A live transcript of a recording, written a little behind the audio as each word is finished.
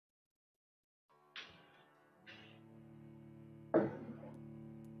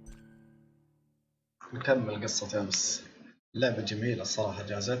نكمل قصة أمس. لعبة جميلة الصراحة،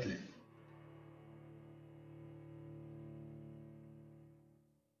 جازت لي.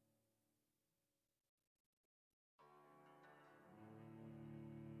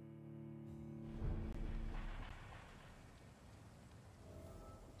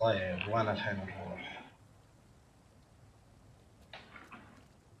 طيب وين الحين نروح؟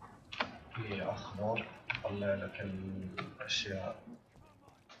 في أخضر طلع لك الأشياء.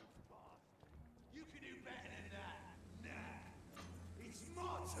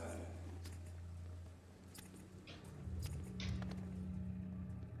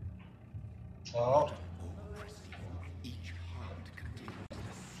 صار Each heart contains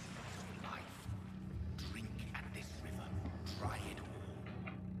the seed of life. Drink at this river, try it all.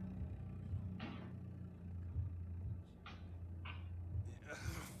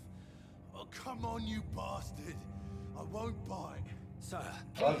 Oh, come on, you bastard! I won't bite. Sir,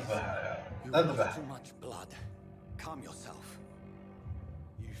 you've lost too much blood. Calm yourself.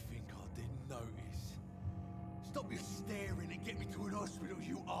 You think I didn't notice? Stop your staring and get me to an hospital,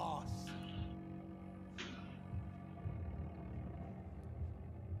 you arse!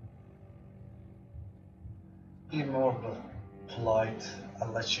 Be more polite.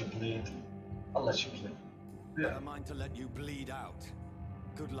 I'll let you bleed. I'll let you bleed. I don't mind to let you bleed out.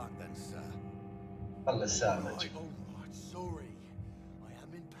 Good luck then, sir. الله يسامحك. Alright, sorry. I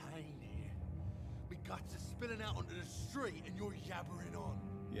am in pain here. My guts are spilling out onto the street and you're yabbering on.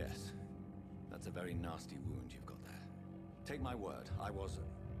 Yes. That's a very nasty wound you've got there. Take my word,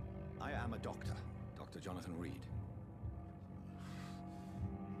 I am a doctor. Dr. Jonathan Reed.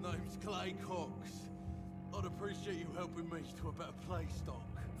 Name's Clay Cox. I'd appreciate you helping me to a better place, Doc.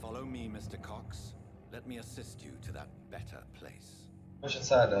 Follow me, Mr. Cox. Let me assist you to that better place. وش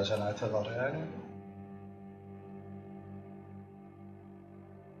نساعده عشان اعتذر يعني؟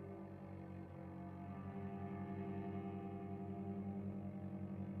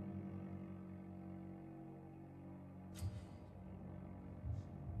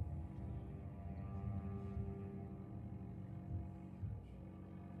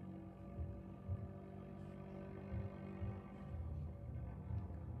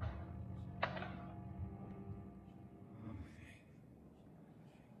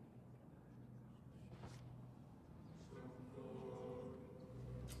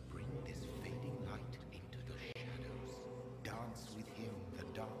 Bring this fading light into the shadows. Dance with him the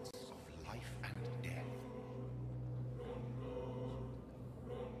dance of life and death.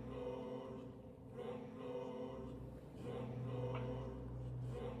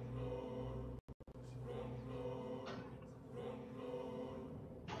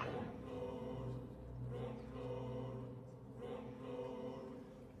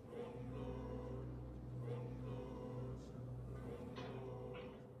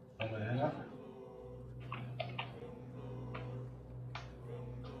 هنا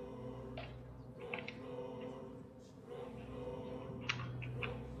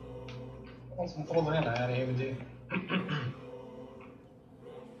خلاص المفروض هنا يعني يبدي.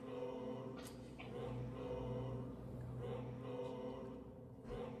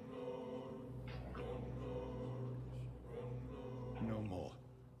 No more.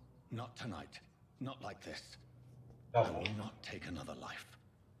 Not tonight. Not like this. I will not take another life.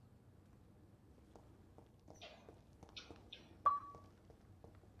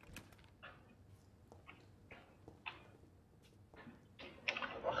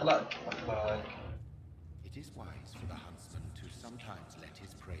 أخلاق. It is wise for the huntsman to sometimes let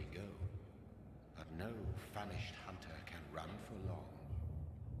his prey go, but no famished hunter can run for long.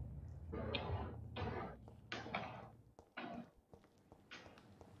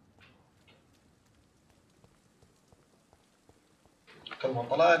 كل ما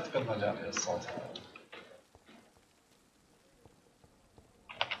طلعت كل ما جاني الصوت.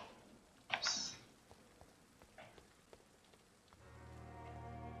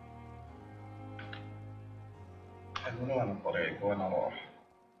 من وين الطريق؟ وين اروح؟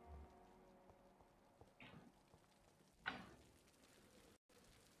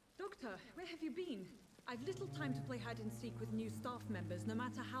 Doctor, where have you been? I've little time to play hide and seek with new staff members, no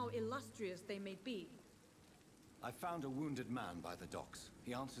matter how illustrious they may be. I found a wounded man by the docks.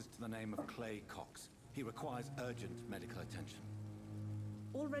 He answers to the name of Clay Cox. He requires urgent medical attention.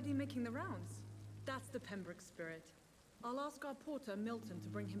 Already making the rounds? That's the Pembroke spirit. I'll ask our porter, Milton, to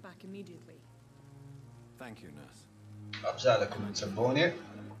bring him back immediately. Thank you, nurse. أرجع لكم تسبوني.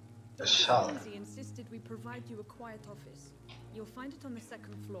 الشهر. He insisted we provide you a quiet office. You'll find it on the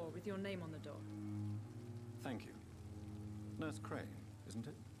second floor with your name on the door. Thank you. Nurse Crane, isn't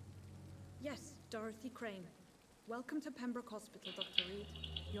it? Yes, Dorothy Crane. Welcome to Pembroke Hospital, Dr. Reed.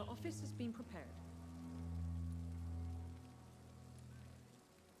 Your office has been prepared.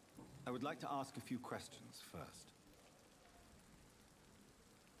 I would like to ask a few questions first.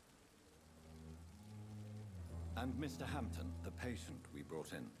 And Mr. Hampton, the patient we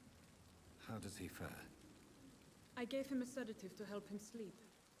brought in, how does he fare? I gave him a sedative to help him sleep.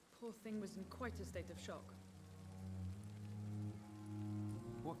 Poor thing was in quite a state of shock.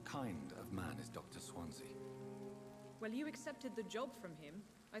 What kind of man is Dr. Swansea? Well, you accepted the job from him.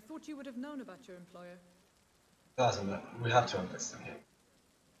 I thought you would have known about your employer. Doesn't it? We have to investigate.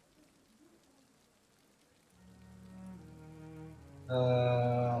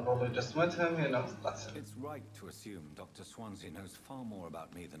 Well, we just met him, he knows that's it. It's right to assume Dr. Swansea knows far more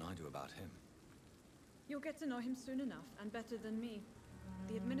about me than I do about him. You'll get to know him soon enough, and better than me.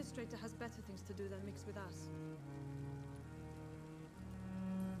 The administrator has better things to do than mix with us.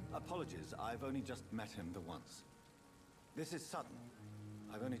 Apologies, I've only just met him the once. This is sudden.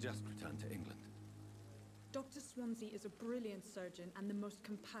 I've only just returned to England. Dr. Swansea is a brilliant surgeon and the most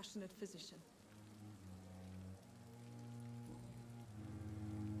compassionate physician.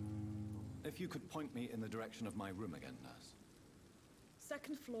 If you could point me in the direction of my room again, nurse.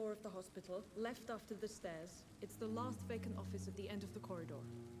 Second floor of the hospital, left after the stairs. It's the last vacant office at the end of the corridor.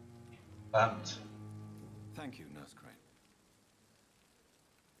 And Thank you, Nurse Crane.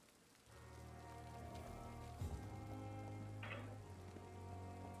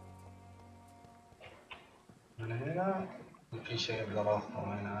 من هنا في شيء اقدر اخذه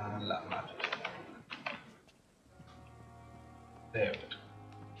هنا؟ لا ما في شيء. ديفيد.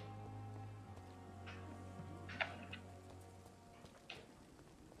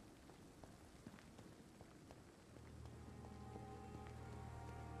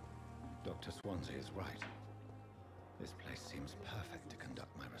 Dr. Swansea is right. This place seems perfect to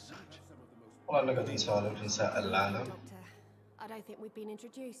conduct my research. والله نقعد نسولف نسأل العالم. Doctor, I don't think we've been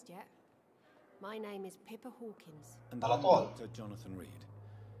introduced yet. My name is Pippa Hawkins. And على I'm طول. Dr. Jonathan Reed.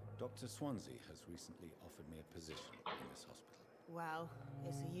 Dr. Swansea has recently offered me a position in this hospital. Well,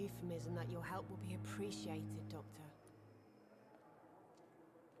 it's a euphemism that your help will be appreciated, Doctor.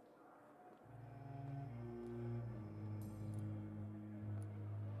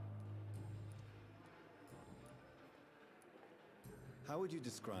 How would you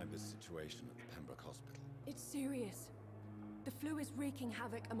describe the situation at the Pembroke Hospital? It's serious. The flu is wreaking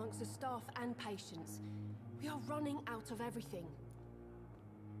havoc amongst the staff and patients. We are running out of everything.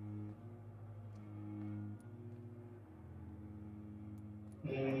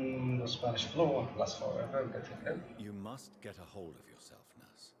 The Spanish flu won't last forever, getting ill. You must get a hold of yourself,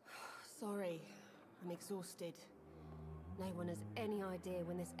 nurse. Sorry, I'm exhausted. No one has any idea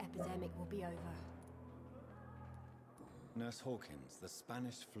when this epidemic will be over. Nurse Hawkins, the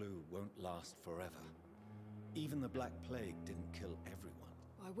Spanish flu won't last forever. Even the Black Plague didn't kill everyone.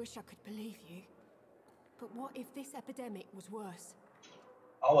 I wish I could believe you. But what if this epidemic was worse?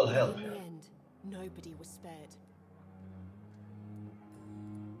 I will help In you. the end, nobody was spared.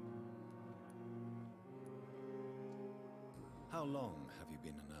 How long have you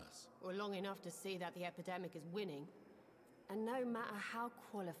been a nurse? Well, long enough to see that the epidemic is winning. And no matter how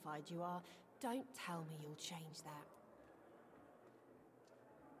qualified you are, don't tell me you'll change that.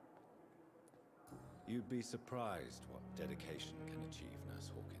 You'd be surprised what dedication can achieve,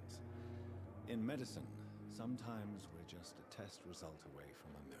 Nurse Hawkins. In medicine, sometimes we're just a test result away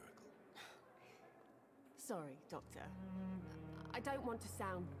from a miracle. Sorry, Doctor. I don't want to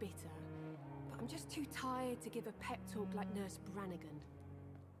sound bitter, but I'm just too tired to give a pep talk like Nurse Brannigan.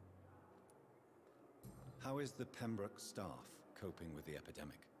 How is the Pembroke staff coping with the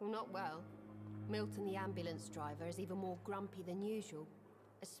epidemic? Well, not well. Milton, the ambulance driver, is even more grumpy than usual,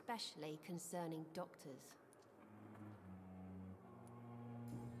 especially concerning doctors.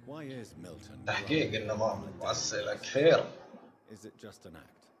 Why is Milton تحقيق grumpy? النظام وأسئلة كثير. Is it just an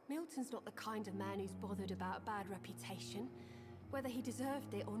act? Milton's not the kind of man who's bothered about a bad reputation, whether he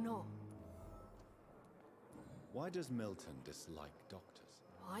deserved it or not. Why does Milton dislike doctors?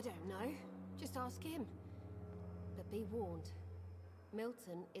 I don't know. Just ask him. But be warned,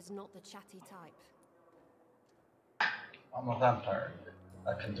 Milton is not the chatty type. I'm a vampire.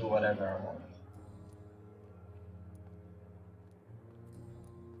 I can do whatever I want.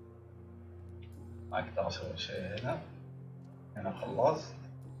 ما أقدر أسوي شيء هنا. هنا خلصت.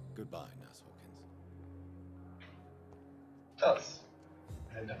 Goodbye, Nurse Hawkins. ممتاز.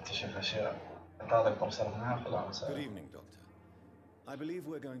 عندك اكتشف أشياء. أنت أقدر أصرفها خلال Good مسائل. evening, Doctor. I believe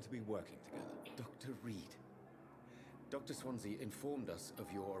we're going to be working together. Dr. Reed. Dr. Swansea informed us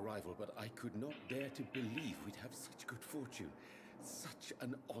of your arrival, but I could not dare to believe we'd have such good fortune. Such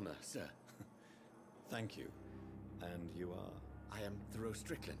an honor, sir. Thank you. And you are? I am Thoreau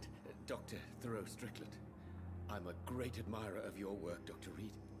Strickland, Dr. Thoreau Strickland. I'm a great admirer of your work, Dr.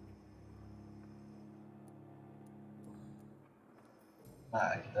 Reed.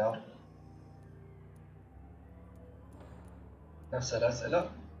 ما أقدر. نفس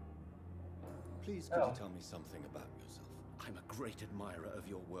الأسئلة. Please, could you tell me something about yourself? I'm a great admirer of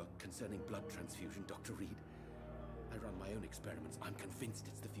your work concerning blood transfusion, Dr. Reed. I run my own experiments. I'm convinced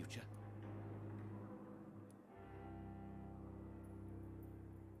it's the future.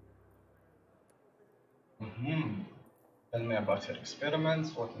 Tell me about your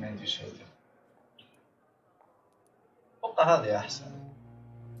experiments. What made you choose them? أتوقع هذه أحسن.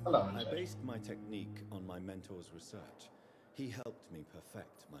 I based my technique on my mentor's research. He helped me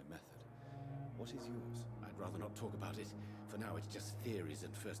perfect my method. What is yours? I'd rather not talk about it. For now, it's just theories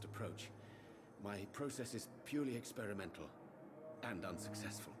and first approach. My process is purely experimental and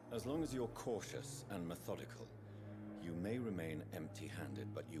unsuccessful. As long as you're cautious and methodical, you may remain empty-handed,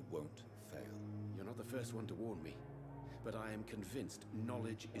 but you won't fail. You're not the first one to warn me, but I am convinced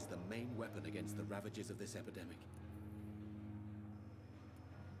knowledge is the main weapon against the ravages of this epidemic.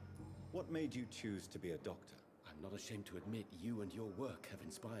 What made you choose to be a doctor? I'm not ashamed to admit you and your work have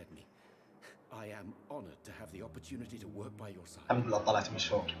inspired me. I am honored to have the opportunity to work by your side. الحمد لله طلعت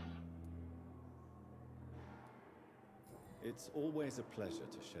مشهور. It's always a pleasure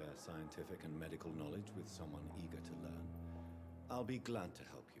to share scientific and medical knowledge with someone eager to learn. I'll be glad to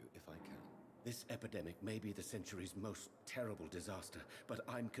help you if I can. This epidemic may be the century's most terrible disaster, but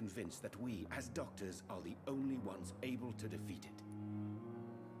I'm convinced that we, as doctors, are the only ones able to defeat it.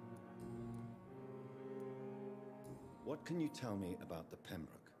 What can you tell me about the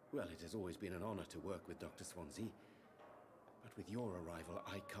Pembroke? Well, it has always been an honor to work with Dr. Swansea. But with your arrival,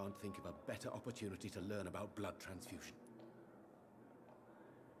 I can't think of a better opportunity to learn about blood transfusion.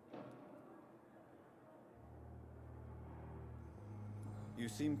 You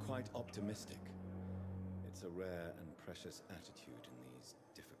seem quite optimistic. It's a rare and precious attitude in these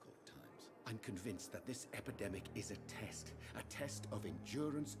difficult times. I'm convinced that this epidemic is a test of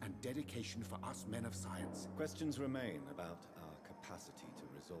endurance and dedication for us men of science. Questions remain about our capacity to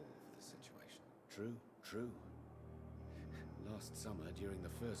resolve the situation. True. Last summer, during the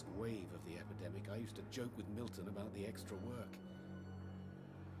first wave of the epidemic, I used to joke with Milton about the extra work.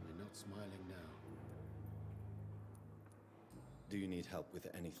 We're not smiling now. Do you need help with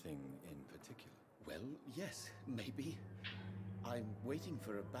anything in particular? Well, yes, maybe. I'm waiting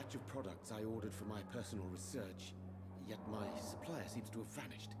for a batch of products I ordered for my personal research, yet my supplier seems to have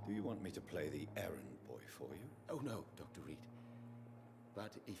vanished. Do you want me to play the errand boy for you? Oh no, Dr. Reed.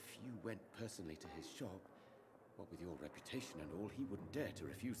 But if you went personally to his shop, what with your reputation and all, he wouldn't dare to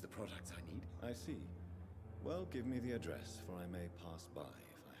refuse the products I need. I see. Well, give me the address, for I may pass by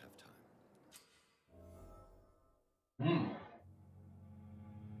if I have time.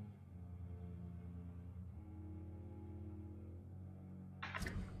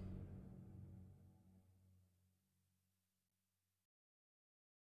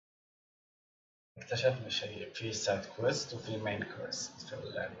 اكتشفنا شيء في سايد كويست وفي مين كويست في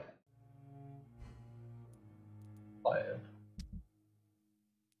اللعبة. طيب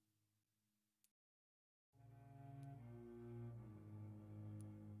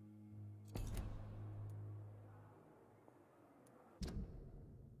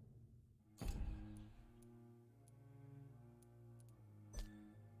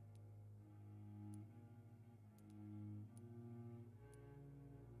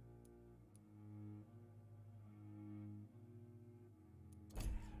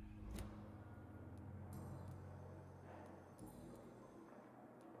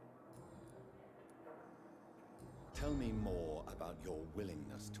Tell me more about your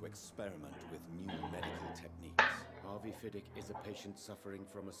willingness to experiment with new medical techniques. Harvey Fiddick is a patient suffering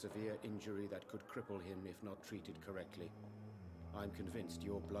from a severe injury that could cripple him if not treated correctly. I'm convinced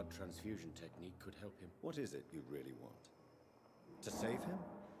your blood transfusion technique could help him. What is it you really want? To save him,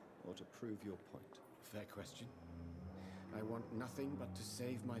 or to prove your point? Fair question. I want nothing but to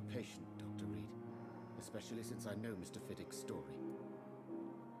save my patient, Dr. Reed. Especially since I know Mr. Fiddick's story.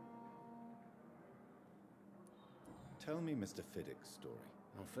 Tell me Mr. Fiddick's story.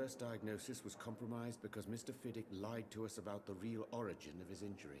 Our first diagnosis was compromised because Mr. Fiddick lied to us about the real origin of his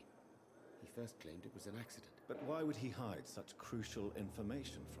injury. He first claimed it was an accident. But why would he hide such crucial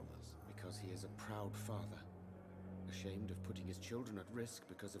information from us? Because he is a proud father, ashamed of putting his children at risk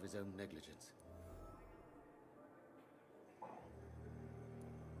because of his own negligence.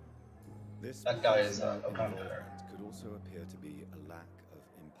 This That guy is a involvement vampire. could also appear to be a lack of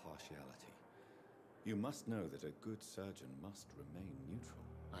impartiality. You must know that a good surgeon must remain neutral.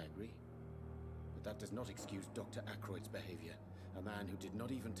 I agree. But that does not excuse Dr. Ackroyd's behavior, a man who did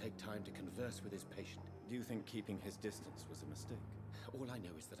not even take time to converse with his patient. Do you think keeping his distance was a mistake? All I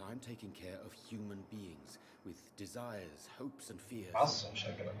know is that I'm taking care of human beings with desires, hopes, and fears. عصب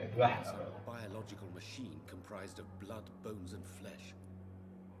شكلك It's يذبحنا. a biological machine comprised of blood, bones, and flesh.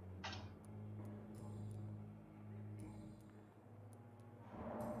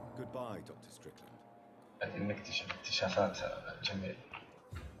 Goodbye, Dr. Strickland. بعدين نكتشف اكتشافات جميلة.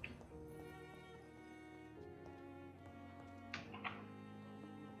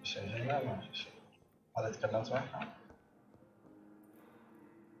 شيء هنا ما في شيء. هذا تكلمت معها.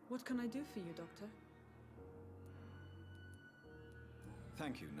 What can I do for you, Doctor?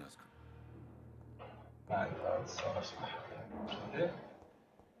 Thank you, Nurse. ما عندي بعد صار معها.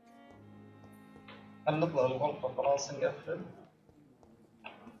 هل نطلع الغرفة خلاص نقفل؟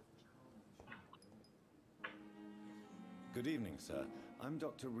 Good evening, sir. I'm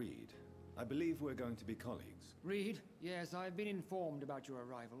Dr. Reed. I believe we're going to be colleagues. Reed, yes, I've been informed about your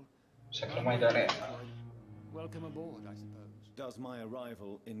arrival. شكله ما يدري. Welcome aboard, I suppose. Does my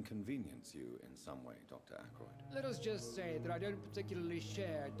arrival inconvenience you in some way, Dr. Ackroyd? Let us just say that I don't particularly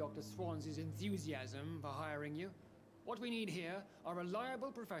share Dr. Swansea's enthusiasm for hiring you. What we need here are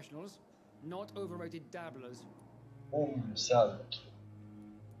reliable professionals, not overrated dabblers. سابق.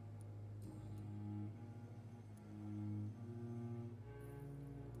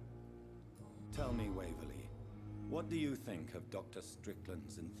 Tell me, Waverly, what do you think of Dr.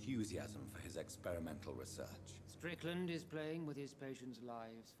 Strickland's enthusiasm for his experimental research? Strickland is playing with his patients'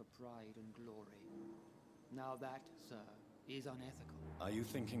 lives for pride and glory. Now that, sir, is unethical. Are you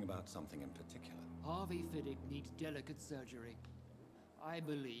thinking about something in particular? Harvey Fiddick needs delicate surgery. I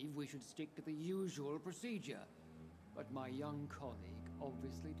believe we should stick to the usual procedure, but my young colleague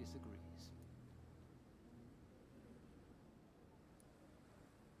obviously disagrees.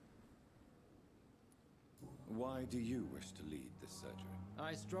 Why do you wish to lead this surgery?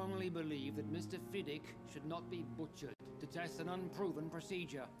 I strongly believe that Mr. Fiddick should not be butchered to test an unproven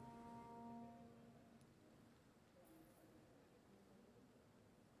procedure.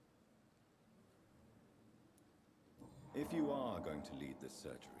 If you are going to lead this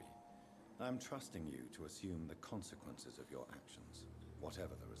surgery, I'm trusting you to assume the consequences of your actions,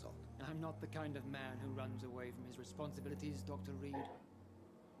 whatever the result. I'm not the kind of man who runs away from his responsibilities, Dr. Reed.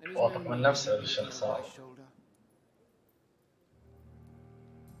 There is واثق no من need نفسه to الشخص be on my هذا. shoulder.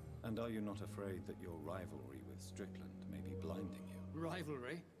 And are you not afraid that your rivalry with Strickland may be blinding you?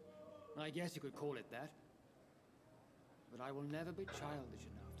 Rivalry? I guess you could call it that. But I will never be childish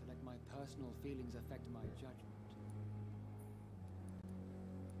enough to let my personal feelings affect my judgment.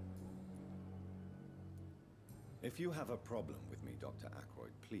 If you have a problem with me, Dr.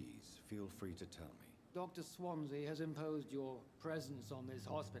 Ackroyd, please feel free to tell me. Dr. Swansea has imposed your presence on this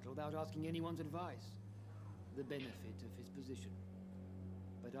hospital without asking anyone's advice. The benefit of his position.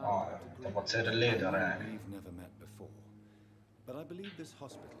 But I don't تبغى agree. تصير الليدر يعني. We've never met before, but I believe this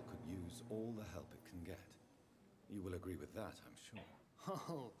hospital could use all the help it can get. You will agree with that, I'm sure.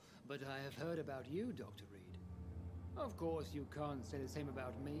 Oh, but I have heard about you, Dr. Reed. Of course, you can't say the same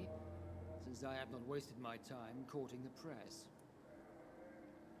about me, since I have not wasted my time courting the press.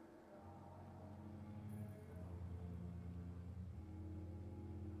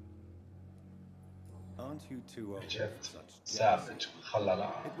 Aren't you too old for جبت such سابق jealousy? خلى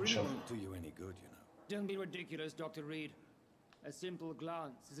لا It really شوف. won't do you any good, you know. Don't be ridiculous, Dr. Reed. A simple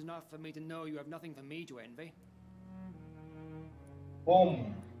glance is enough for me to know you have nothing for me to envy.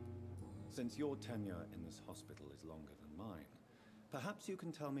 بوم. Since your tenure in this hospital is longer than mine, perhaps you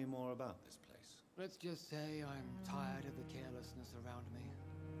can tell me more about this place. Let's just say I'm tired of the carelessness around me.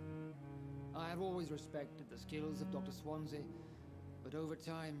 I have always respected the skills of Dr. Swansea, but over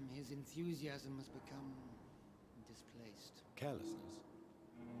time his enthusiasm has become displaced. Carelessness?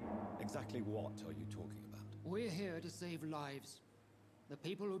 Exactly what are you talking about? We're here to save lives. The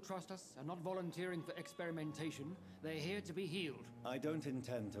people who trust us are not volunteering for experimentation. They're here to be healed. I don't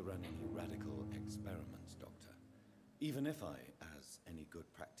intend to run any radical experiments, Doctor. Even if I, as any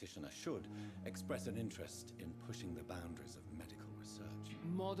good practitioner should, express an interest in pushing the boundaries of medical research.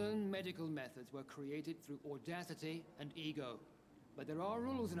 Modern medical methods were created through audacity and ego. But there are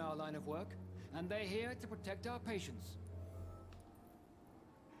rules in our line of work, and they're here to protect our patients.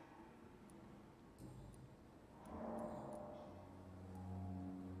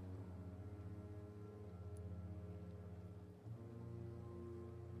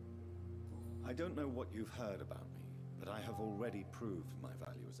 I don't know what you've heard about me, but I have already proved my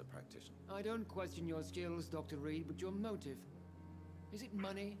value as a practitioner. I don't question your skills, Dr. Reed, but your motive. Is it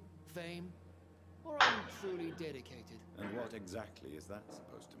money, fame, or are you truly dedicated? And what exactly is that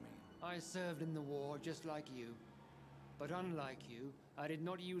supposed to mean? I served in the war just like you. But unlike you, I did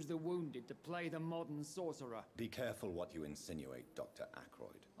not use the wounded to play the modern sorcerer. Be careful what you insinuate, Dr.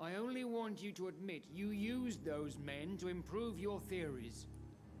 Ackroyd. I only want you to admit you used those men to improve your theories.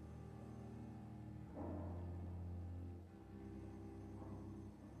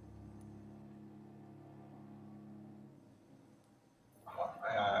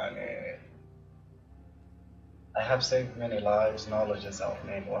 I have saved many lives, knowledge is our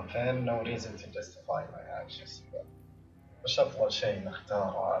main weapon, no reason to justify my actions. وش أفضل شيء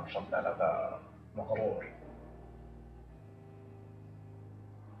نختاره عن ربنا ذا مغرور؟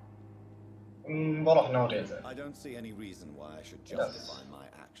 بروح no reason. I don't see any reason why I should justify my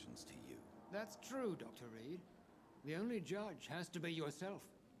actions to you. That's true, Dr. Reed. The only judge has to be yourself.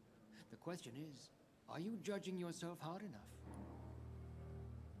 The question is, are you judging yourself hard enough?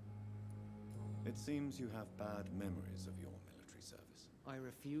 It seems you have bad memories of your military service. I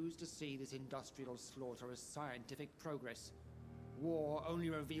refuse to see this industrial slaughter as scientific progress. War only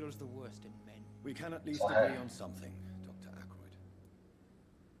reveals the worst in men. We can at least agree on something, Dr. Ackroyd.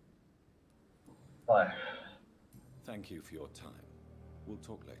 Bye. Thank you for your time. We'll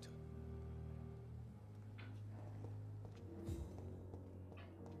talk later.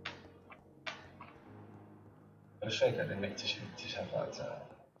 الشيء قاعد نكتشف اكتشافات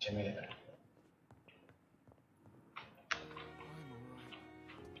جميلة.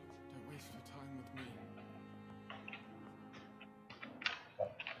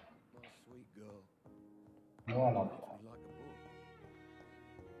 أنا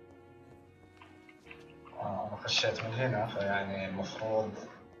خشيت من هنا فيعني المفروض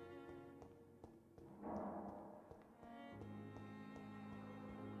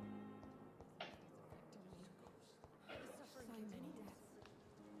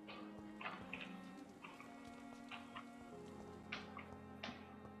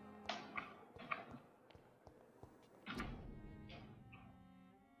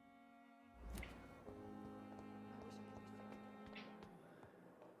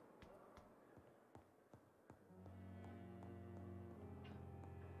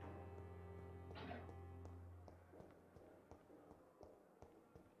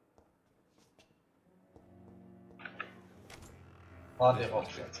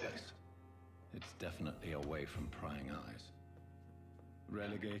It's definitely away from prying eyes.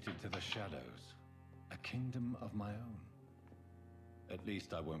 Relegated to the shadows. A kingdom of my own. At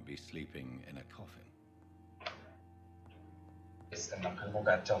least I won't be sleeping in a coffin.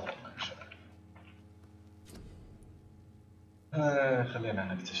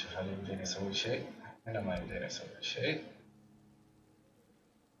 خلينا نكتشف هل يمديني أسوي شيء. هنا ما يمديني أسوي شيء.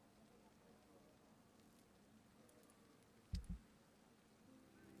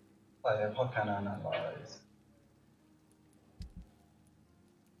 طيب how can I analyze?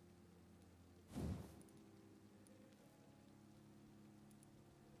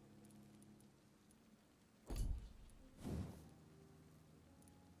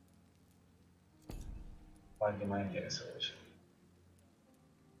 باقي ما يمديني أسوي شيء.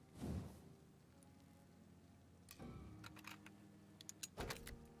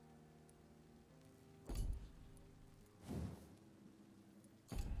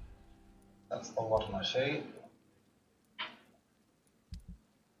 طورنا شيء.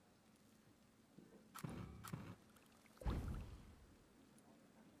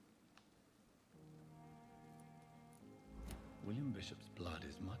 William Bishop's blood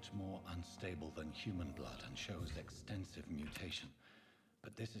is much more unstable than human blood and shows extensive mutation.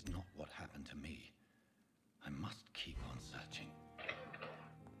 But this is not what happened to me. I must keep on searching.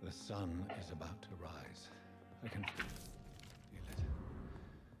 The sun is about to rise. I can feel it.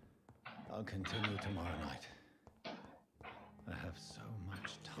 I'll continue tomorrow night. I have so much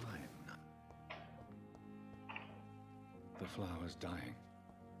time now. The flower's dying.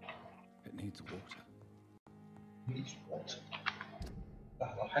 It needs water. Needs water.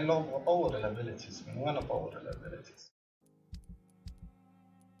 لحظة الحين لو بطور الابيلتيز من وين اطور الابيلتيز؟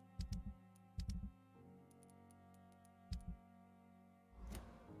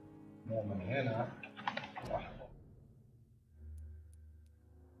 مو من هنا. لحظة.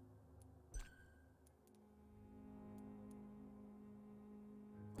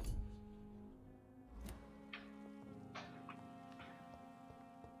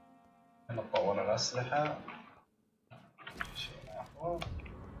 نطور الأسلحة.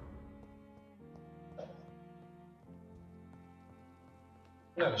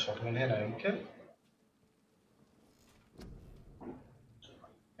 لا نشوف من هنا يمكن.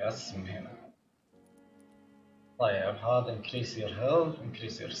 يس من هنا. طيب هذا increase your health,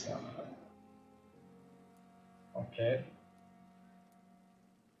 increase your stamina. اوكي.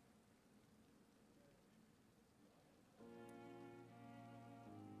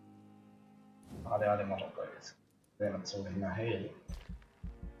 هذه مرة كويسة. زي ما تسوي هنا هيل.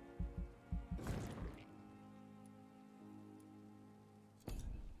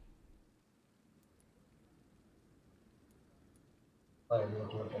 طيب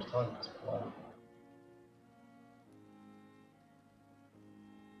نروح البرتقال.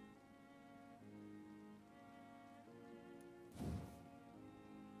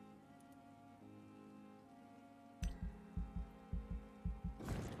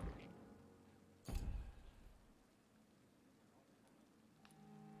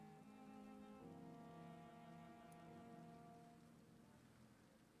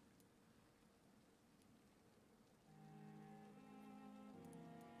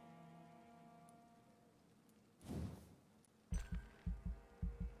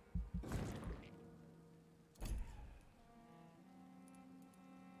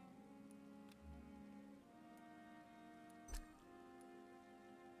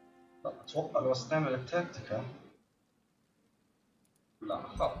 أتوقع لو استعمل التكتيكا لا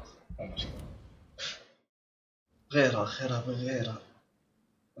خلاص مو مشكلة. غيرها بغيرها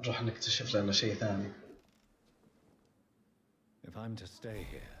نروح نكتشف لنا شيء ثاني. If I'm to stay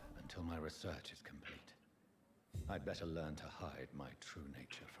here until my research is complete, I'd better learn to hide my true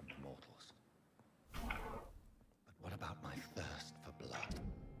nature from the mortals. But what about my thirst for blood?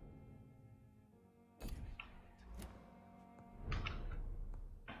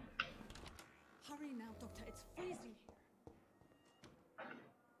 Hurry now, Doctor. It's freezing here.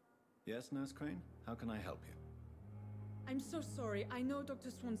 Yes, Nurse Crane? How can I help you? I'm so sorry. I know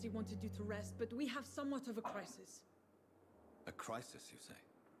Dr. Swansea wanted you to rest, but we have somewhat of a crisis. A crisis, you say?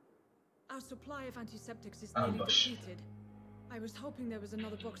 Our supply of antiseptics is nearly Ambush. depleted. I was hoping there was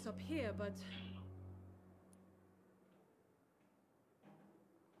another box up here, but...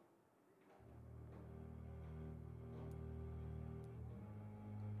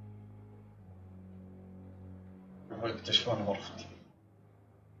 نروح يكتشفون غرفتي.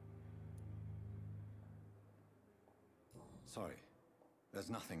 Sorry, there's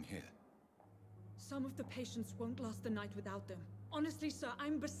nothing here. Some of the patients won't last the night without them. Honestly, sir,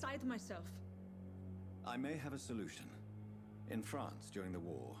 I'm beside myself. I may have a solution. In France, during the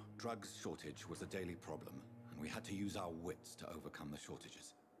war, drugs shortage was a daily problem, and we had to use our wits to overcome the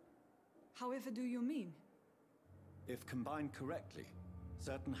shortages. However do you mean? If combined correctly,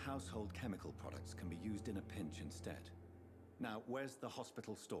 certain household chemical products can be used in a pinch instead. Now, where's the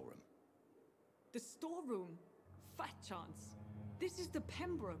hospital storeroom? The storeroom? Fat chance. This is the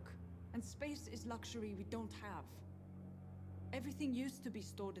Pembroke, and space is luxury we don't have. Everything used to be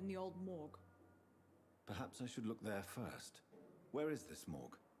stored in the old morgue. Perhaps I should look there first. Where is this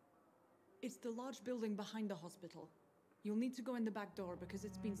morgue? It's the large building behind the hospital. You'll need to go in the back door because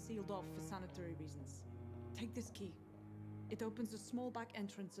it's been sealed off for sanitary reasons. Take this key. It opens a small back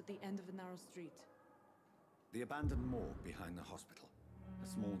entrance at the end of a narrow street. The abandoned morgue behind the hospital. A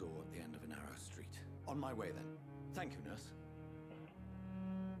small door at the end of a narrow street. On my way then. Thank you, nurse.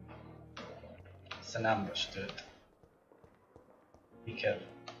 It's an ambush, dude. Be careful.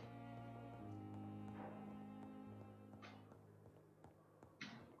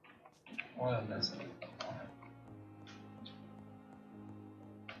 Well, that's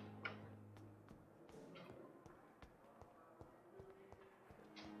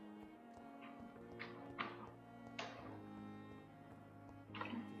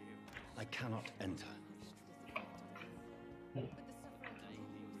I cannot enter.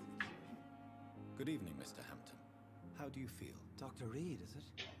 Good evening, Mr. Hampton. How do you feel? Dr. Reed, is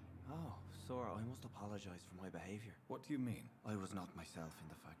it? Oh, sir, I must apologize for my behavior. What do you mean? I was not myself in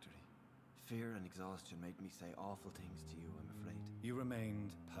the factory. Fear and exhaustion made me say awful things to you, I'm afraid. You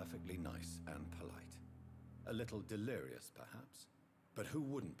remained perfectly nice and polite. A little delirious, perhaps. But who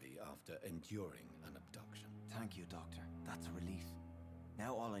wouldn't be after enduring an abduction? Thank you, Doctor. That's a relief.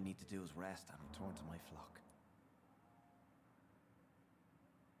 Now all I need to do is rest and return to my flock.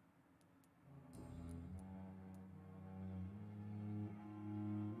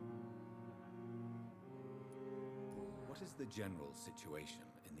 What is the general situation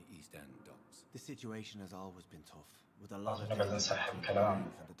in the East End docks? The situation has always been tough, with a lot of أنا tension بنصحك between كلام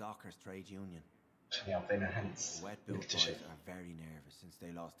Twicth and the Dockers Trade Union. عشان يعطينا hints. The wet boot boys نكتشف. are very nervous since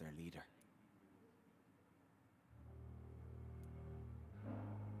they lost their leader.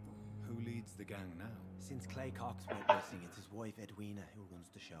 Who leads the gang now? Since Clay Cox went missing, it's his wife Edwina who runs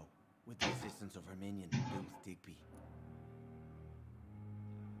the show, with the assistance of her minion, Ruth Digby.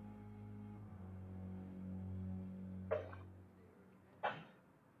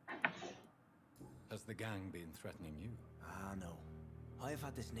 Has the gang been threatening you? Ah, no. I've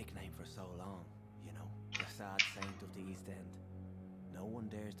had this nickname for so long, you know, the sad saint of the East End. No one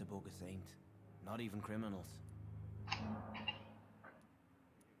dares to bug a saint. Not even criminals.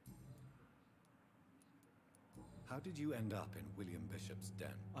 How did you end up in William Bishop's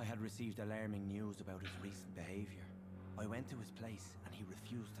den? I had received alarming news about his recent behavior. I went to his place and he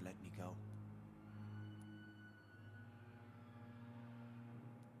refused to let me go.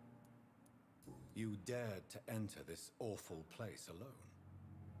 You dared to enter this awful place alone.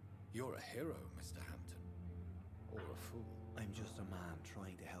 You're a hero, Mr. Hampton. Or a fool. I'm just a man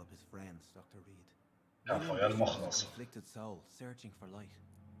trying to help his friends, Dr. Reed. يا أخويا William Bishop was المخلص. an afflicted soul, searching for light.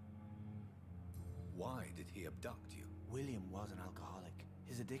 Why did he abduct you? William was an alcoholic.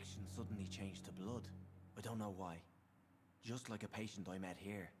 His addiction suddenly changed to blood. I don't know why. Just like a patient I met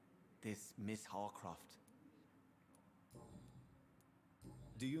here. This Miss Hawcroft.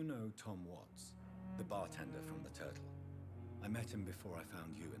 Do you know Tom Watts, the bartender from the Turtle? I met him before I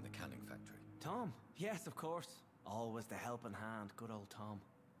found you in the canning factory. Tom? Yes, of course. Always the helping hand, good old Tom.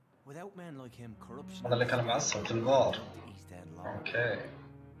 Without men like him, corruption... هذا اللي كان معصب في البار. The East End law. Okay.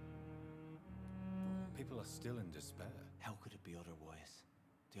 People are still in despair. How could it be otherwise?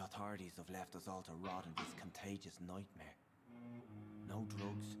 The authorities have left us all to rot in this contagious nightmare. No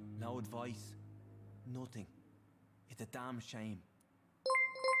drugs, no advice, nothing. It's a damn shame.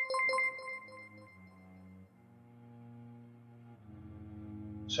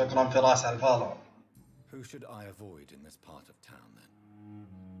 شكرا فراس على الفالو. Who should I avoid in this part of town then?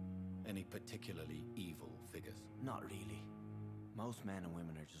 Any particularly evil figures? Not really. Most men and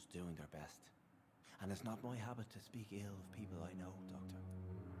women are just doing their best. And it's not my habit to speak ill of people I know, Doctor.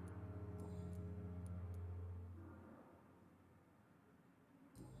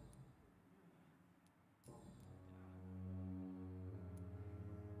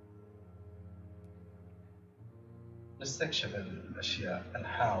 نستكشف الأشياء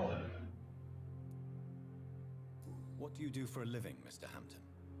نحاول. What do you do for a living, Mr. Hampton?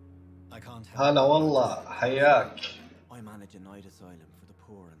 I can't help. هلا والله حياك. I manage a night asylum for the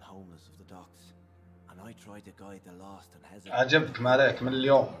poor and homeless of the docks. And I try to guide the lost and hesitant. عجبك ما عليك من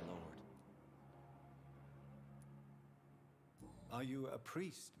اليوم. Are you a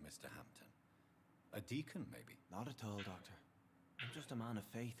priest, Mr. Hampton? A deacon, maybe? Not at all, Doctor. I'm just a man of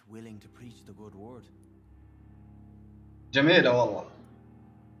faith willing to preach the good word. جميلة والله.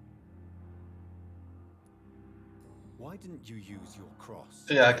 Why didn't you use your cross?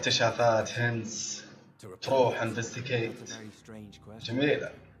 فيها اكتشافات هنس. تروح That's a investigate. very strange question.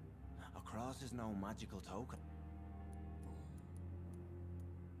 جميلة. A cross is no magical token.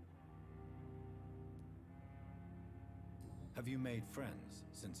 Have you made friends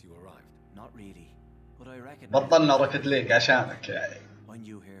since you arrived? Not really, but I reckon. بطلنا ركض ليك عشانك يعني. I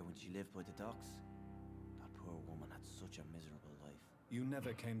knew her when she lived by the docks. That poor woman had such a miserable life. You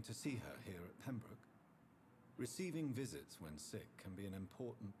never came to see her here at Pembroke? Receiving visits when sick can be an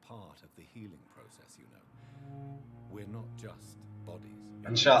important part of the healing process, you know. We're not just bodies.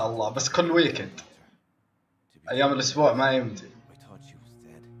 إن شاء الله بس كل ويكند. أيام الأسبوع ما يمدي. I thought she was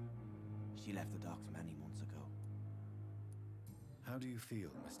dead. She left the docks many months ago. How do you feel,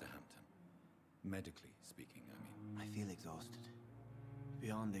 Mr. Hampton? Medically speaking, I mean. I feel exhausted.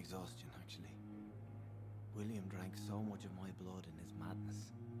 Beyond exhaustion, actually. William drank so much of my blood in his madness.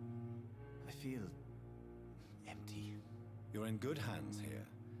 I feel empty. You're in good hands here.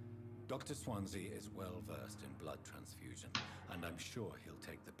 Dr. Swansea is well versed in blood transfusion, and I'm sure he'll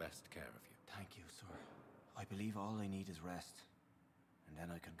take the best care of you. Thank you, sir. I believe all I need is rest. And then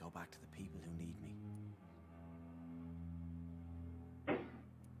I can go back to the people who need me.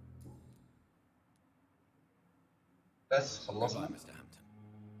 بس Goodbye, خلصنا. Mr. Hampton.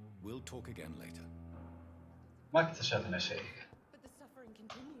 We'll talk again later. ما اكتشفنا شيء. But the suffering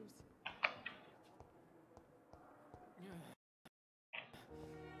continues.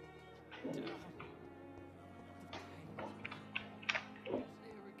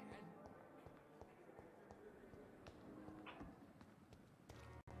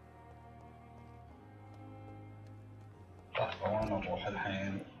 لحظة وين نروح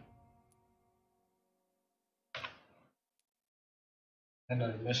الحين؟ هنا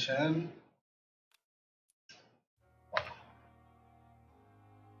المشن.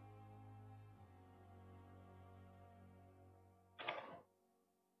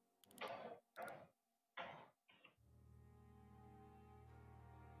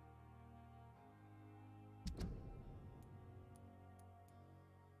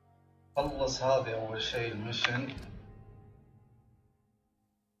 خلص هذه أول شيء المشن.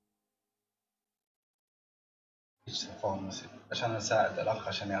 فارماسي عشان نساعد الأخ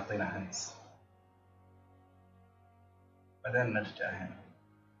عشان يعطينا هنس. بعدين نرجع هنا.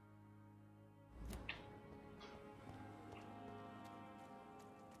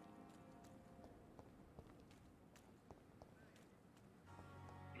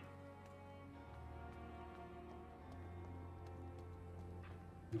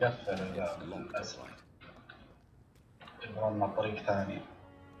 مقفل It's locked, all للأسف. right. يبغى لنا طريق ثاني.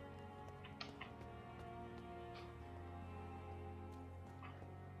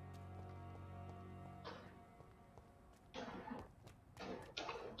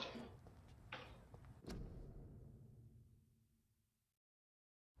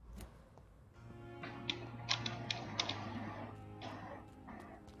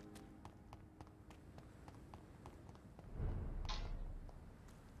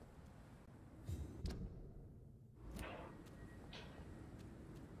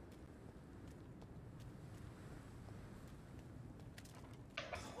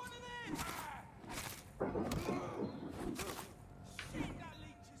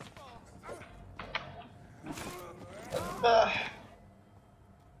 اذبح.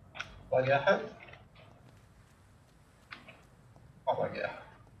 باقي أحد؟ ما باقي أحد.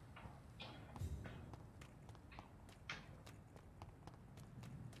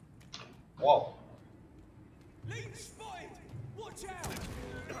 واو. Lead spotted! Watch out!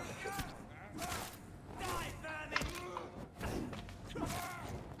 Die, vermin!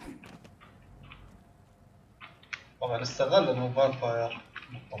 طبعا استغل انه فامباير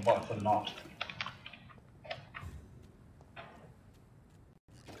طبع في النار.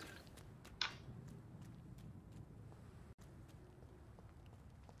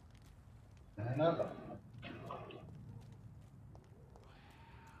 هنا لا.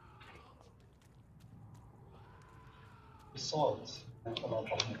 الصوت خلاص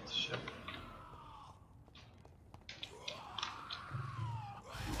طلعت الشيء.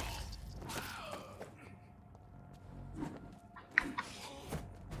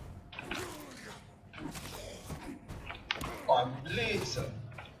 ابليس.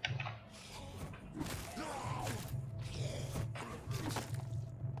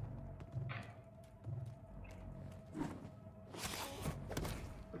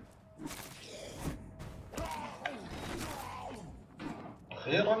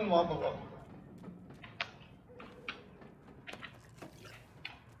 اخيرا ما بغى.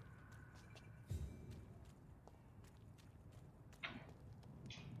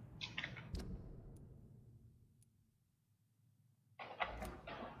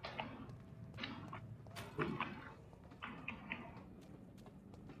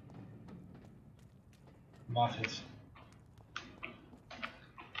 ما في شيء.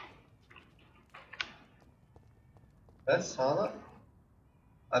 بس هذا.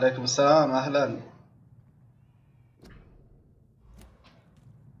 عليكم السلام، اهلا.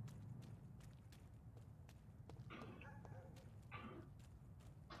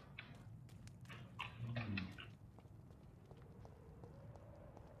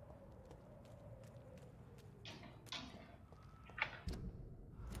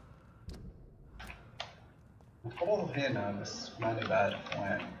 المفروض هنا بس ماني بعرف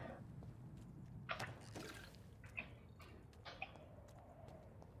وين.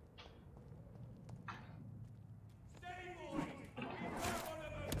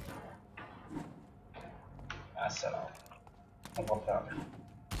 مع السلامة. مرة ثانية.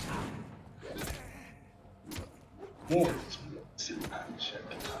 موت. سلمان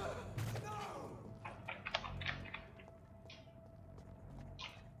شكل.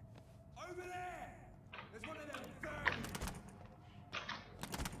 Over there! There's one of them vermin!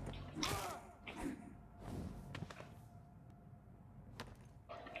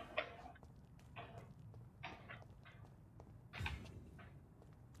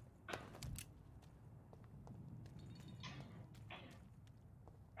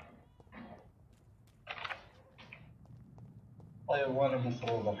 طيب وين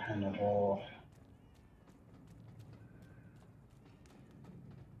المفروض الحين نروح؟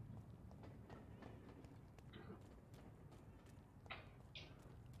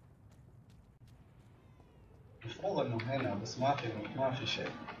 المفروض انه هنا بس ما في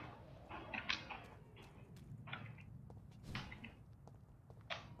شيء.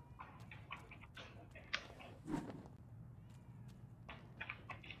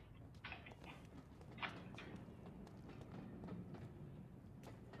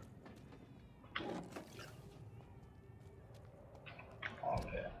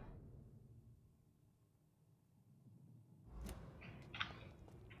 اوكي.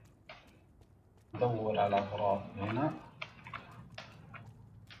 ندور على اغراض هنا.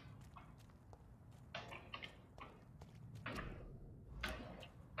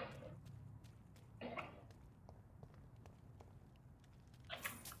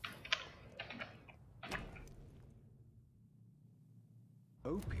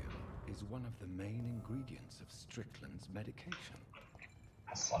 Opium is one of the main ingredients of Strickland's medication.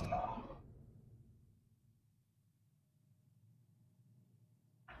 حصلناه.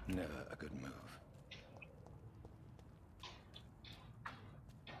 Never a good move.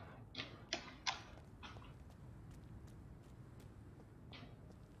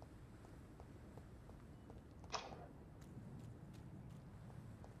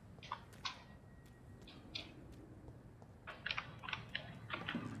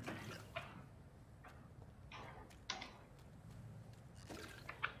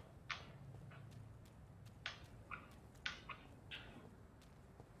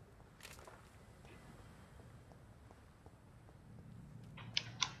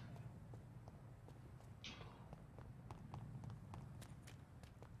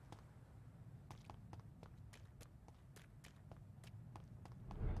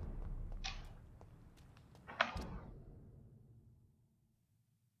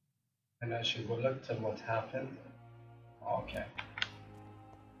 And then she will look tell what happened. Okay.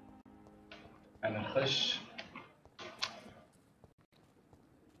 أنا نخش.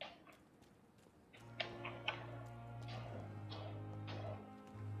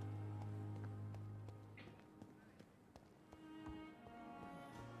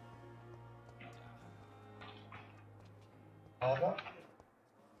 هذا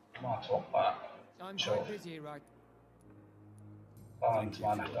ما أتوقع. I'm شوف. quite busy, right? أنت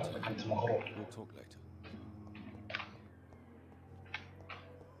ما نحتاجك، أنت مغرور. We'll talk later.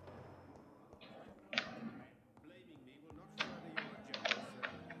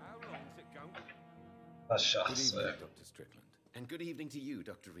 الشخص. Good evening, Dr. Strickland. And good evening to you,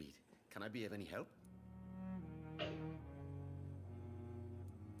 Dr. Reed. Can I be of any help?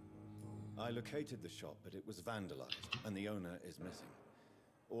 I located the shop, but it was vandalized, and the owner is missing.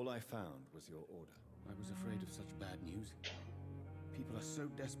 All I found was your order. I was afraid of such bad news. People are so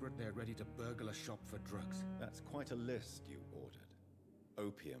desperate they're ready to burgle a shop for drugs. That's quite a list you ordered.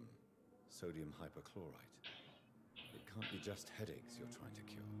 Opium, sodium hypochlorite. It can't be just headaches you're trying to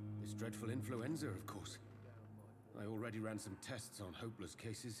cure. This dreadful influenza, of course. I already ran some tests on hopeless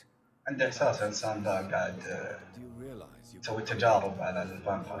cases. عندي إحساس إنسان ده قاعد Do you realize you يسوي تجارب على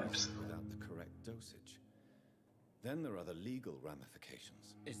الفامبايرز. without the correct dosage? Then there are the legal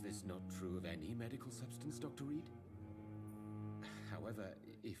ramifications. Is this not true of any medical substance, Dr. Reed? However,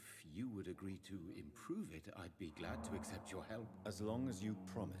 if you would agree to improve it, I'd be glad to accept your help. As long as you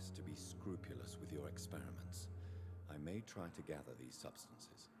promise to be scrupulous with your experiments, I may try to gather these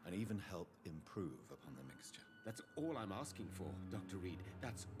substances and even help improve upon the mixture. That's all I'm asking for, Dr. Reed.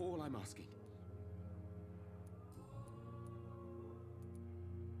 That's all I'm asking.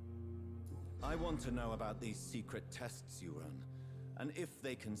 I want to know about these secret tests you run, and if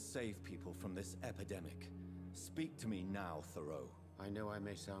they can save people from this epidemic. Speak to me now, Thoreau. I know I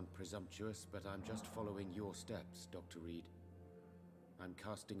may sound presumptuous, but I'm just following your steps, Dr. Reed. I'm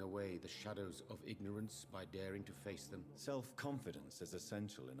casting away the shadows of ignorance by daring to face them. Self-confidence is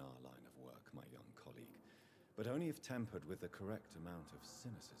essential in our line of work, my young colleague, but only if tempered with the correct amount of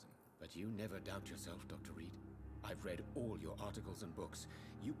cynicism. But you never doubt yourself, Dr. Reed. I've read all your articles and books.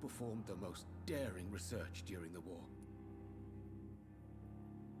 You performed the most daring research during the war.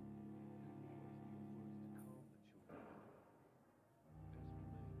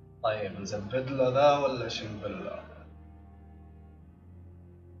 طيب نزبد له ذا ولا شو نقول له؟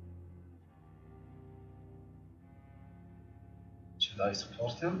 Should I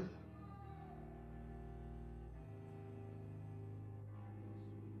support him?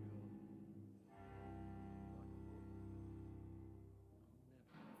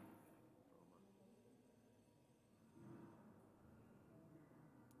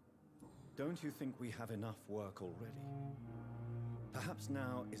 Don't you think we have enough work already? Perhaps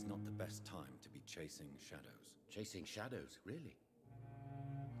now is not the best time to be chasing shadows. Chasing shadows, really?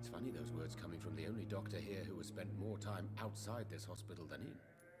 It's funny those words coming from the only doctor here who has spent more time outside this hospital than in.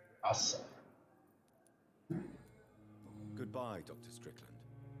 عصب. Goodbye, Dr. Strickland.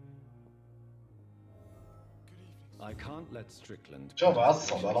 I can't let Strickland شوف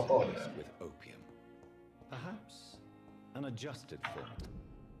عصب على طول. with opium. Perhaps an adjusted form.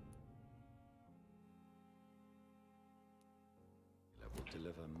 That will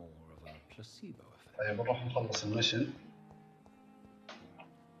deliver more of a placebo effect. طيب نروح نخلص المشن.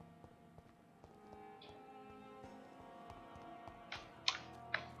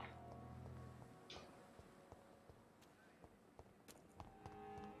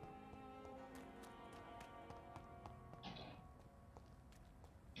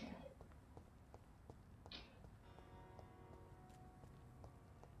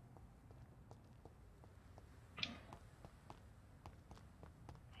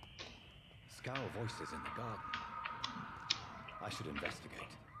 Scour voices in the garden. I should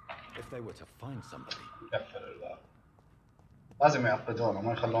investigate. If they were to find somebody. قفل الباب. لازم يعقدونه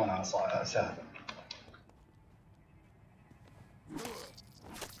ما يخلونها سهلة.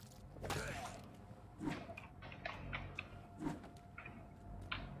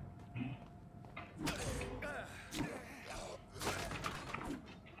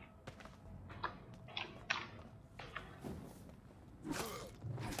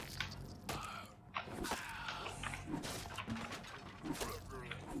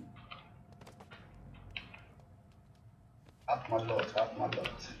 عط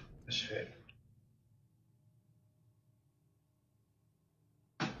ملوت ايش فيه؟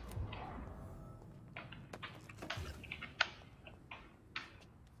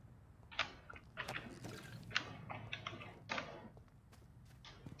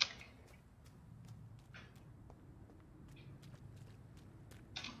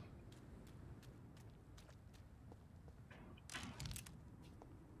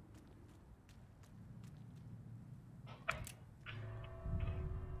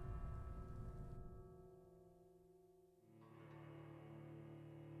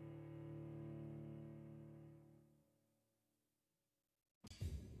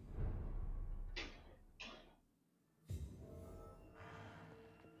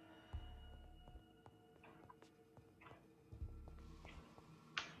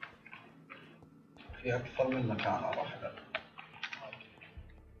 في أكثر من مكان أروح له.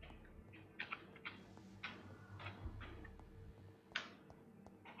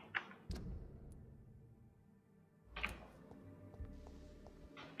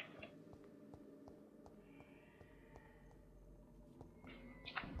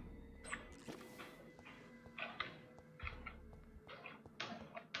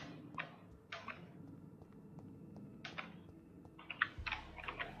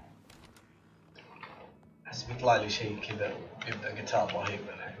 بس بيطلع لي شيء كذا ويبدأ قتال رهيب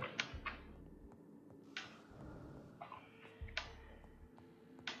الحين.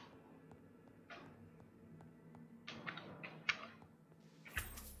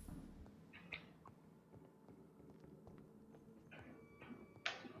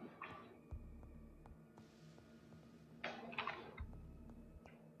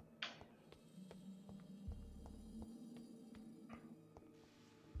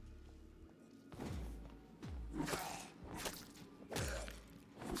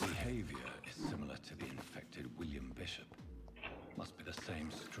 Behavior is similar to the infected William Bishop. Must be the same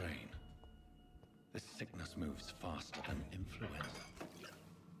strain. This sickness moves faster than influenza.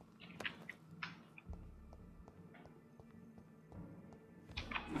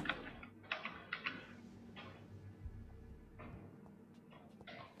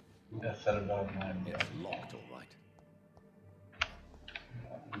 مقفل الباب ما يمدي. It's locked, all right.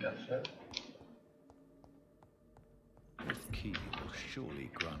 مقفل. This key will surely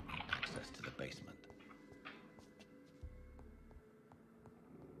grant me access to the basement.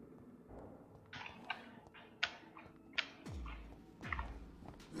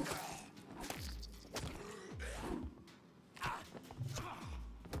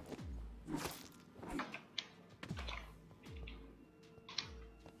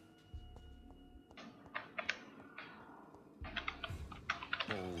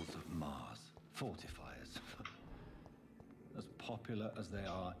 Balls of Mars, fortifiers. As popular as they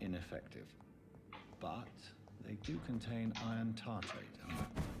are ineffective. But they do contain iron tartrate and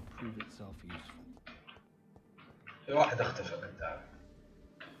will prove itself useful. في واحد اختفى قدامي.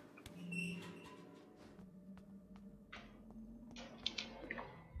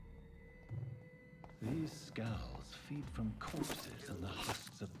 These skulls feed from corpses and the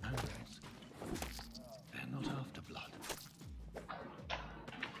husks of animals. They're not after blood.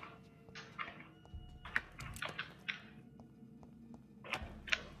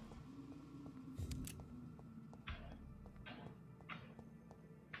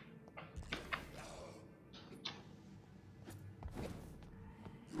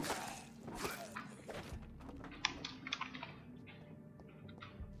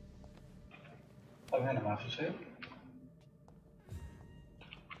 طيب هنا ما في شيء.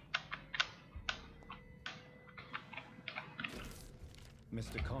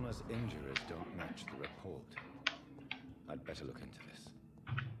 Mr. Connor's injuries don't match the report. I'd better look into this.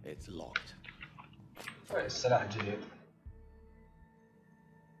 It's locked. كويس سلاح جديد.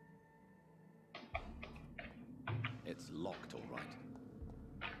 It's locked, all right.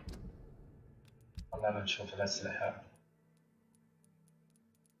 خلنا نشوف الأسلحة.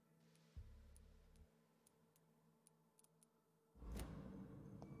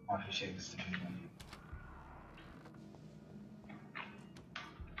 ما في شيء نستفيد منه.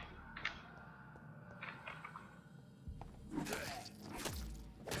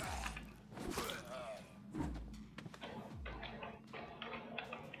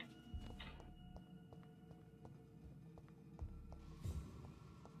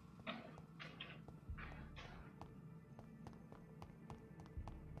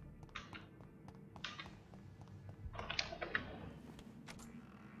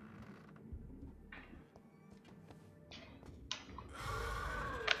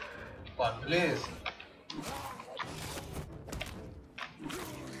 بليز.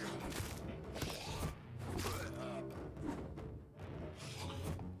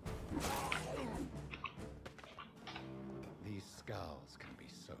 These scowls can be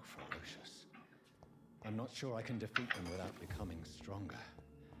so ferocious. I'm not sure I can defeat them without becoming stronger.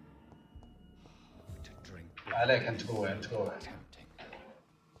 To drink عليك انت قوة انت قوة. tempting.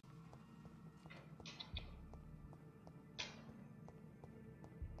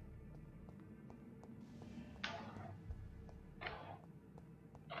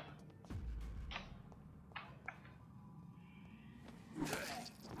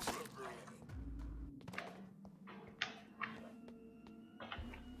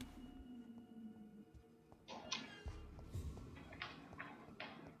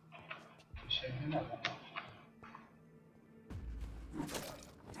 شيء هنا.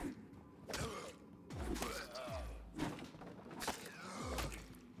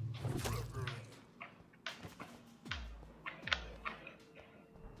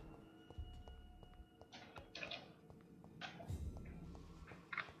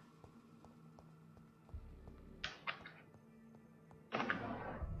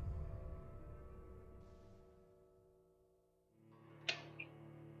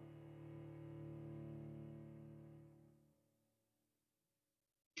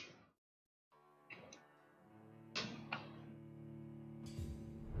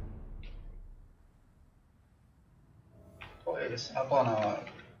 كويس اعطانا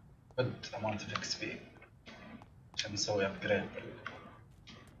good amount of XP عشان نسوي upgrade.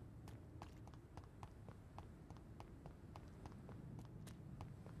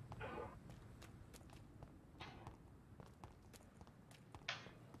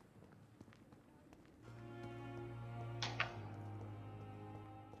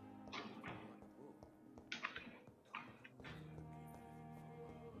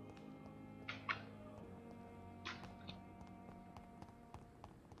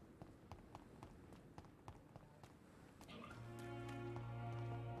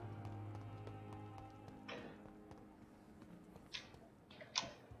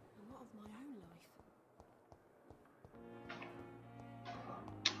 And what of my own life?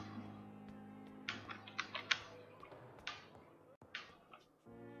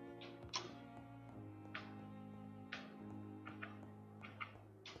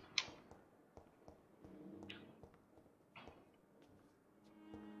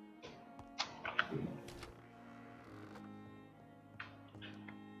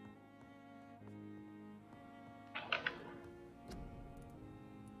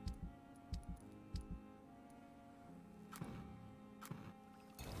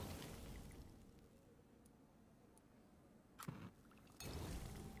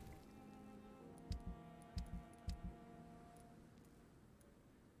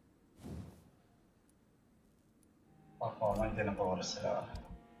 ما عندنا باور السلاح.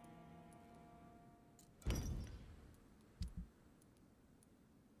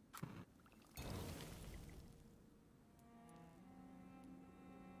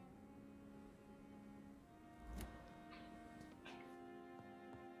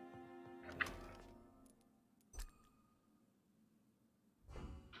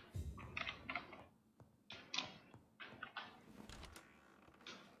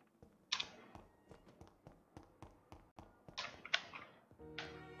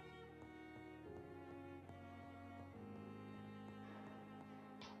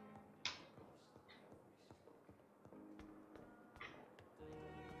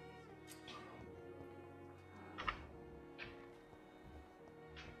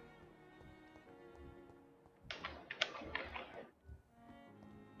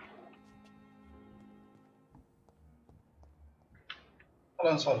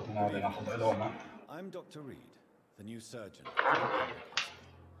 خلينا نسولف من هذه ناخذ علومه. I'm Dr. Reed, the new surgeon.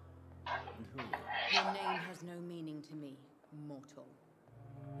 And who are you? Your name has no meaning to me, mortal.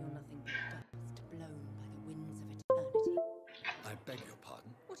 You're nothing but dust blown by the winds of eternity. I beg your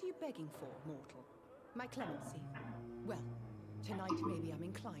pardon? What are you begging for, mortal? My clemency? Well, tonight maybe I'm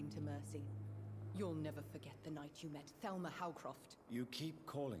inclined to mercy. You'll never forget the night you met Thelma Howcroft. You keep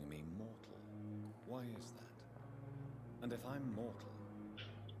calling me mortal. Why is that? And if I'm mortal,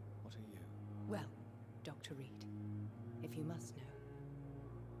 what are you? Well, Dr. Reed, if you must know,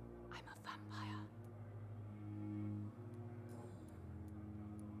 I'm a vampire.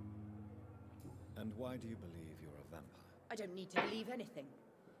 And why do you believe you're a vampire? I don't need to believe anything.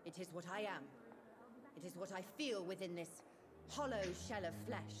 It is what I am. It is what I feel within this hollow shell of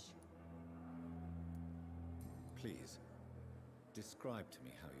flesh. Please, describe to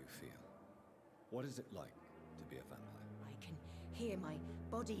me how you feel. What is it like to be a vampire? I can hear my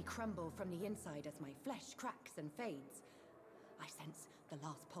body crumble from the inside as my flesh cracks and fades. I sense the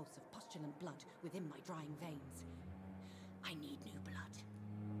last pulse of postulant blood within my drying veins. I need new blood.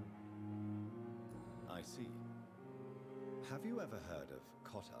 I see. Have you ever heard of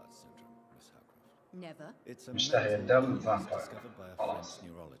Cotard syndrome, Miss Howcroft? Never. It's a مشتهي mental الدم illness vampire. discovered by a خلاص.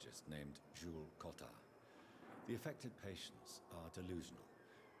 French neurologist named Jules Cotard. The affected patients are delusional.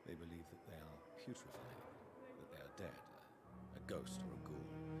 They believe that they are putrefying, that they are dead, a ghost or a ghoul,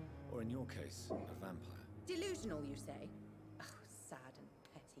 or in your case, a vampire. Delusional, you say? Oh, sad and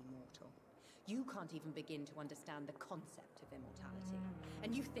petty mortal. You can't even begin to understand the concept of immortality.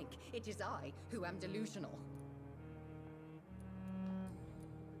 And you think it is I who am delusional.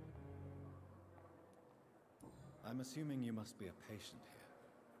 I'm assuming you must be a patient here.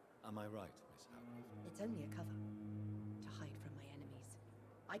 Am I right, Miss Howcroft? It's only a cover. To hide from my enemies.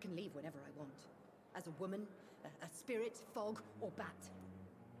 I can leave whenever I want. As a woman, a spirit, fog, or bat.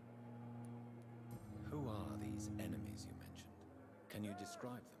 Who are these enemies you mentioned? Can you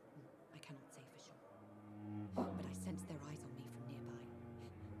describe them? I cannot say for sure. But I sense their eyes on me from nearby.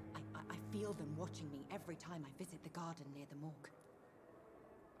 I feel them watching me every time I visit the garden near the morgue.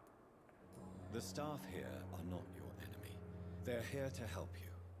 The staff here are not your enemy. They're here to help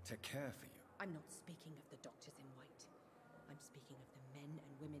you, to care for you. I'm not speaking of the doctors in white. I'm speaking of the men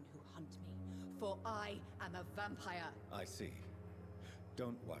and women who hunt me. For I am a vampire. I see.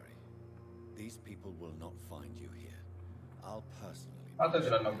 Don't worry. These people will not find you here. I'll personally... ما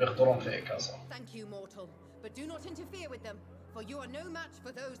تدري انهم بيخطرون فيك اصلا. Thank you, mortal. But do not interfere with them, for you are no match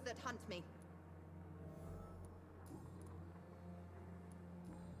for those that hunt me.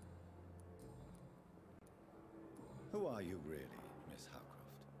 Who are you really, Miss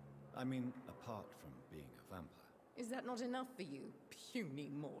Howcroft? I mean, apart from being a vampire. Is that not enough for you, puny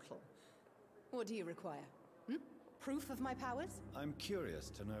mortal? What do you require? Proof of my powers? I'm curious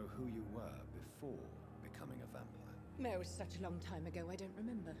to know who you were before becoming a vampire. It was such a long time ago, I don't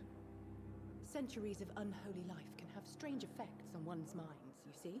remember. Centuries of unholy life can have strange effects on one's minds,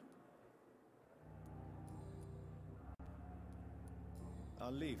 you see?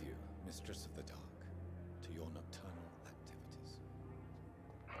 I'll leave you, Mistress of the Dark, to your nocturnal activities.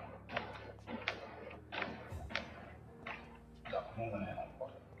 لا مو من هنا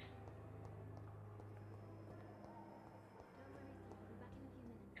برا.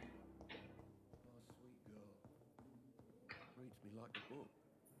 Reads me like a book.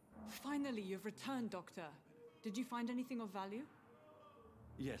 Finally, you've returned, Doctor. Did you find anything of value?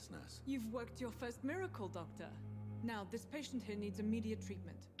 Yes, nurse. You've worked your first miracle, Doctor. Now, this patient here needs immediate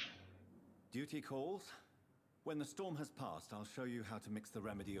treatment. Duty calls? When the storm has passed, I'll show you how to mix the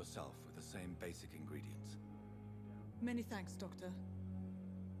remedy yourself with the same basic ingredients. Many thanks, Doctor.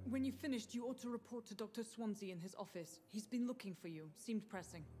 When you've finished, you ought to report to Dr. Swansea in his office. He's been looking for you. Seemed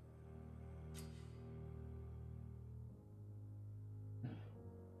pressing.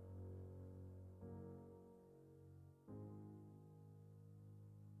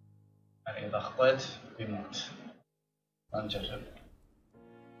 يعني إذا أخطيت بيموت. نجرب.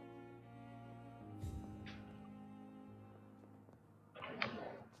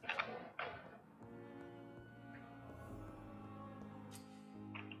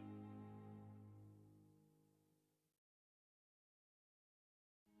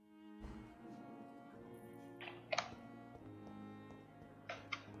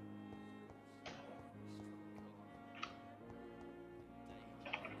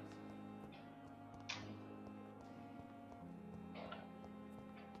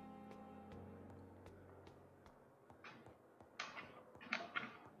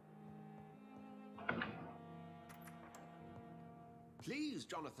 Please,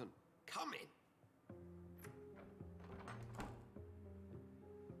 Jonathan, come in.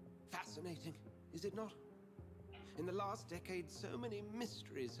 Fascinating, is it not? In the last decade, so many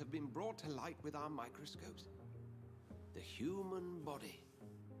mysteries have been brought to light with our microscopes. The human body,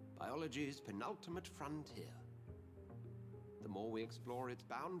 biology's penultimate frontier. The more we explore its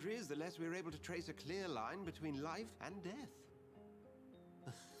boundaries, the less we're able to trace a clear line between life and death.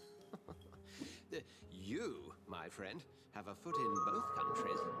 You, my friend, have a foot in both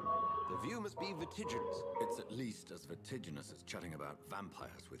countries. The view must be vertiginous. It's at least as vertiginous as chatting about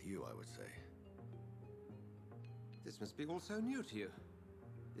vampires with you, I would say. This must be all so new to you.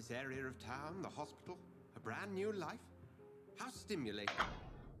 This area of town, the hospital, a brand new life. How stimulating.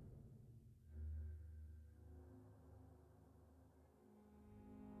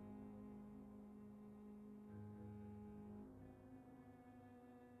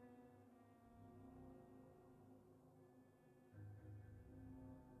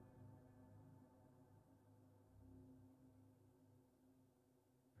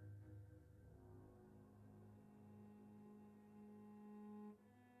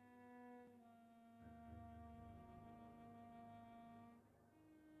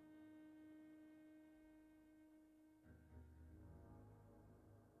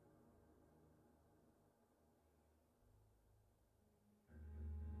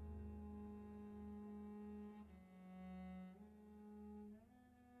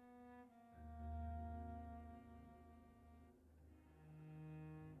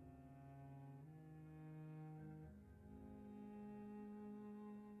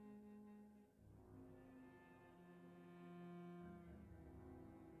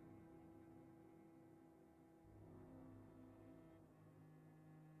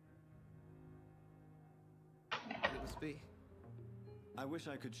 be? I wish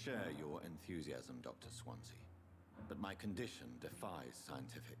I could share your enthusiasm, Dr. Swansea, but my condition defies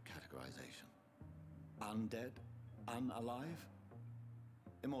scientific categorization. Undead? Unalive?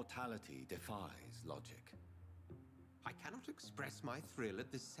 Immortality defies logic. I cannot express my thrill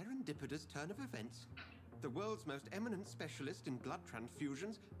at this serendipitous turn of events. The world's most eminent specialist in blood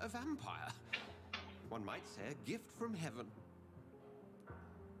transfusions, a vampire. One might say a gift from heaven.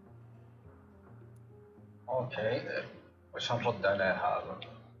 اوكي وش هنرد عليه هذا؟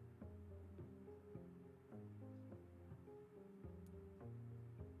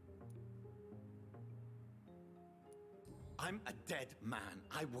 I'm a dead man.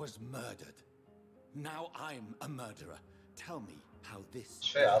 I was murdered. Now I'm a murderer. Tell me how this...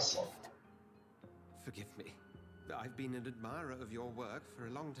 شيء عصب. Forgive me. I've been an admirer of your work for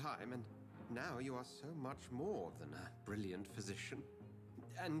a long time, and now you are so much more than a brilliant physician.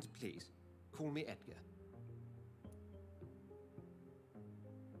 And please, call me Edgar.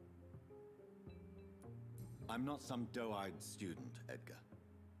 I'm not some doe-eyed student, Edgar.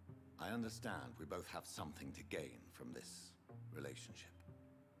 I understand we both have something to gain from this relationship.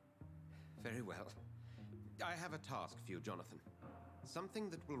 Very well. I have a task for you, Jonathan. Something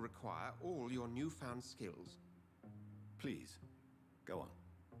that will require all your newfound skills. Please, go on.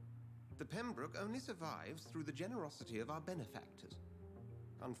 The Pembroke only survives through the generosity of our benefactors.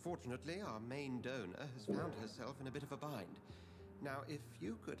 Unfortunately, our main donor has found herself in a bit of a bind. Now, if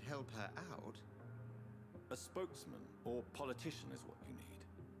you could help her out... A spokesman or politician is what you need.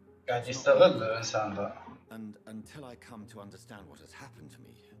 قاعد يستغل الإنسان ذا. And until I come to understand what has happened to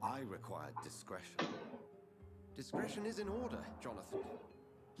me, I require discretion. Discretion is in order, Jonathan.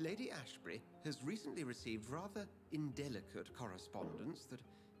 Lady Ashbury has recently received rather indelicate correspondence that,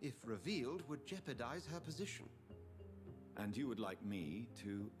 if revealed, would jeopardize her position. And you would like me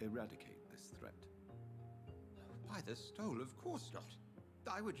to eradicate this threat? By the stole, of course not.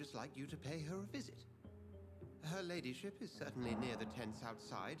 I would just like you to pay her a visit. Her ladyship is certainly near the tents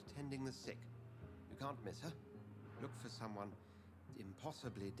outside, tending the sick. You can't miss her. Look for someone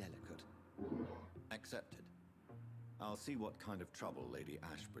impossibly delicate. Accepted. I'll see what kind of trouble Lady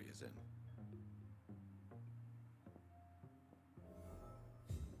Ashbury is in.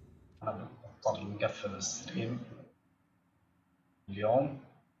 أنا مضطر نقفل الستريم اليوم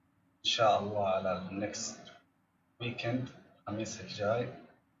إن شاء الله على النكست ويكند الخميس الجاي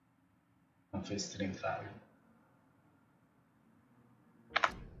يكون في ستريم ثاني.